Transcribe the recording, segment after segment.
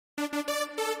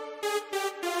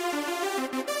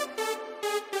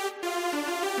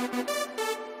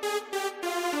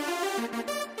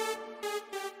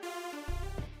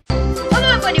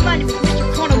everybody, my name is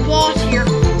Mr. Chrono Boss here,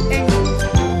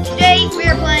 and today we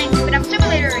are playing Fnaf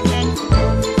Simulator again.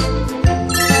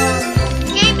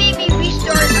 The game made me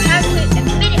restart. I haven't played a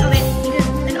minute of it because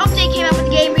an update came out with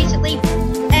the game recently,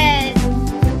 and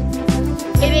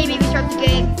it made me restart the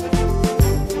game.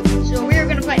 So we are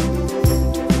gonna play.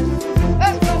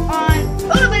 Let's go on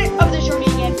a little bit of the journey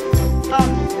again.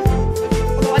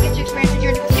 Although I get to experience the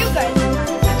journey with you guys.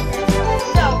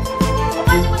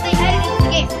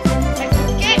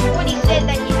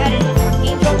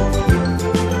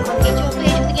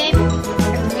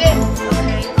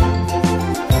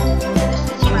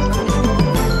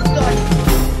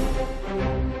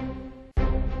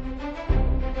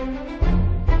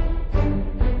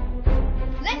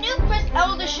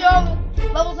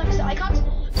 Levels next to icons.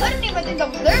 I didn't even think that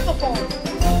was there before.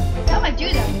 How do I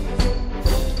do that?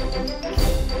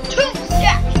 Tomb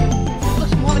stack!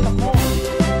 Looks more like a ball.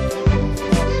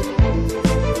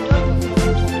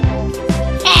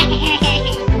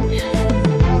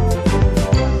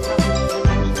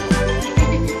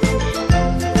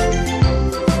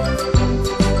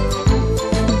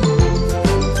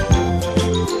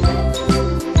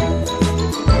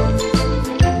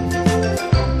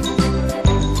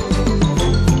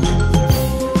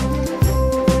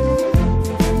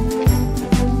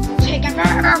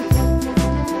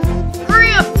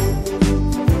 Hurry up!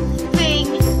 Thing.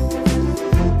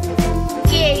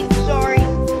 Game, sorry.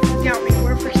 Got me,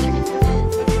 we're for a second.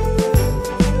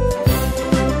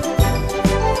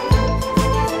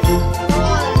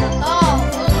 Oh, that's all.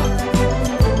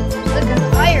 Look, I'm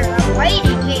tired. I'm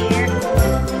waiting here.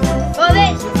 Oh,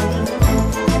 this.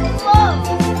 Whoa.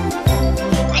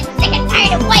 I'm sick and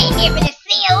tired of waiting here for this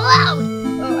thing alone.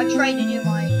 Oh, I tried to do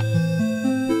my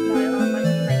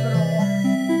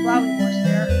Wowie voice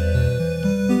there.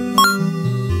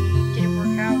 Didn't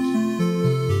work out.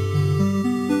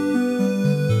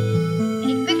 And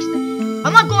he fixed it.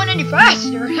 I'm not going any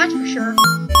faster, that's for sure.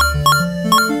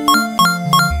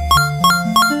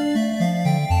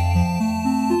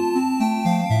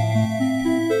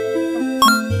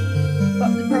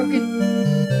 Button's broken.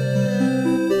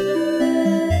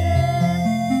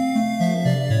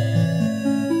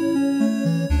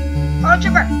 Oh,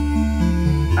 Chipper!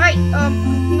 Alright, I'm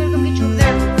gonna go get you over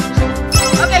there.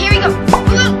 Okay, here we go.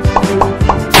 Woo!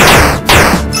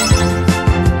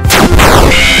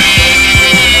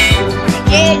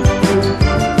 Again.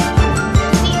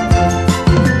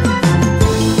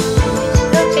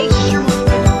 Still takes sure much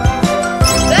better.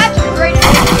 That's a great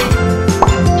idea.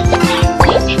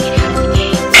 Please take it out of the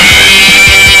game.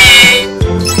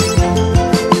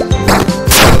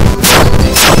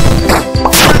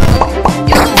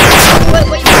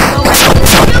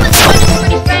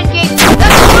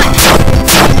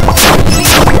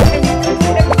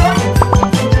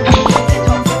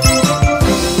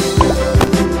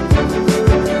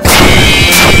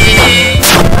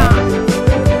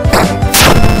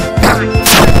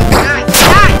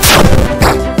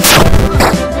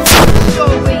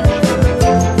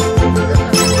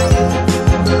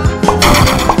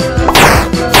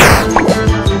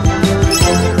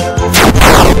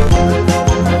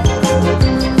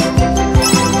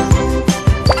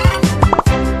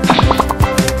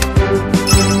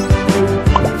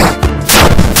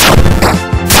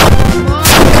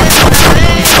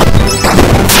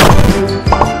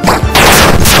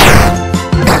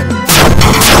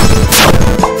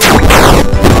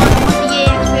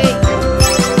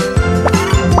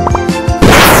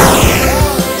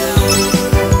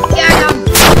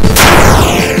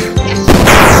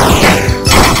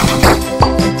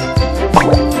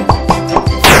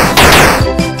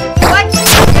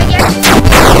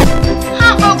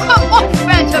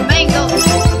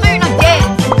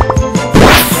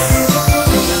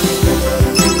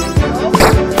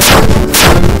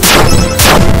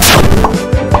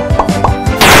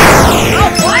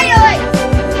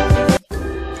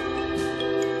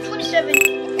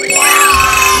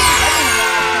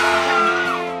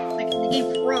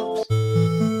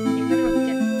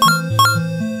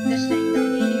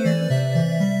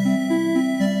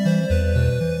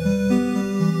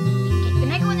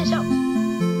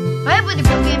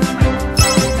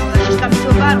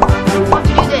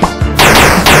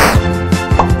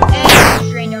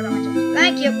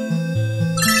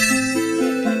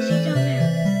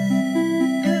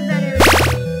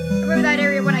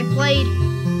 Wait.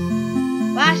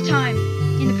 Last time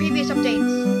in the previous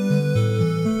updates.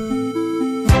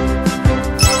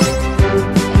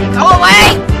 Go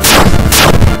away!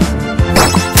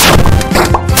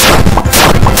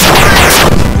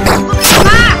 Look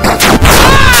back!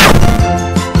 Ah!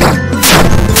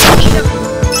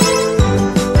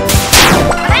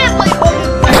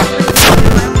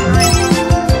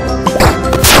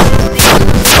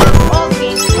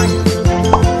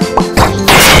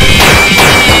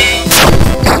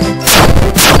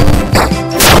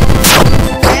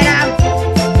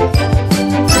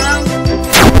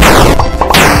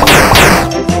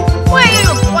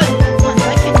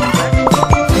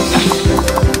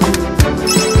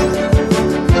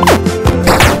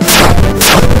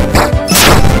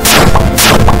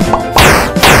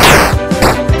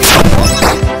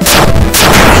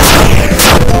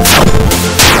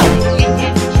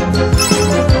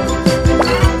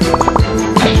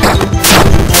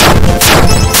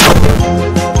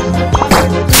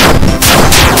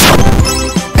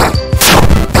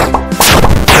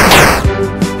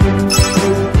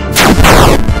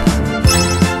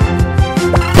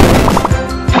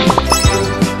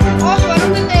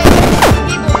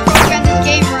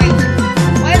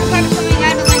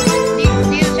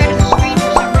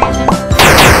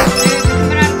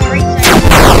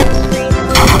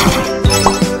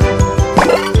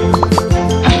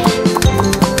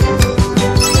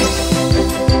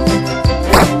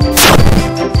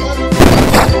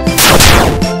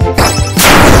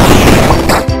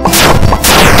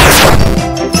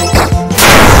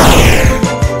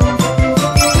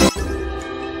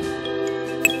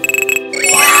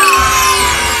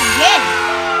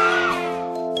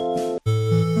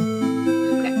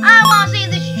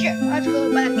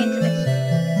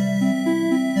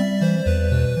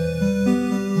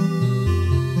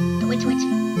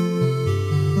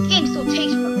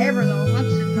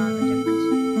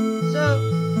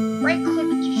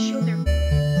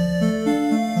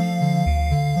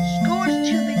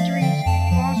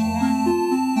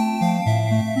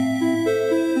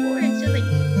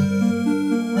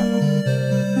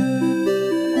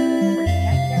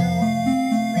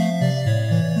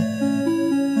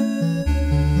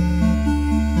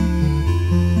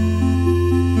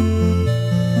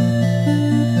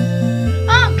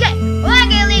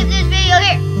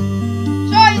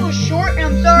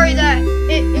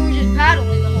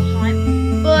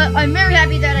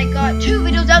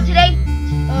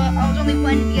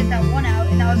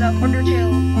 that was an Undertale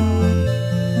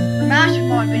remastered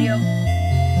mod video.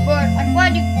 But I'm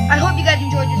glad I hope you guys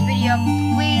enjoyed this video.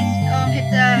 Please hit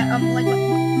the like button,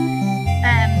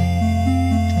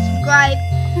 subscribe,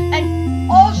 and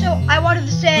also I wanted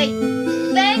to say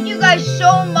thank you guys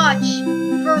so much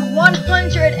for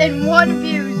 101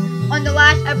 views on the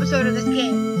last episode of this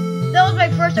game. That was my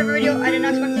first ever video. I did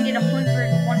not expect to get 101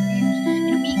 views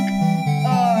in a week.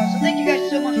 So thank you guys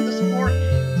so much for the support.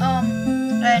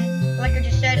 And like I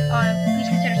just said, please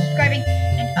consider subscribing,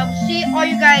 and I will see all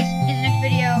you guys in the next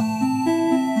video.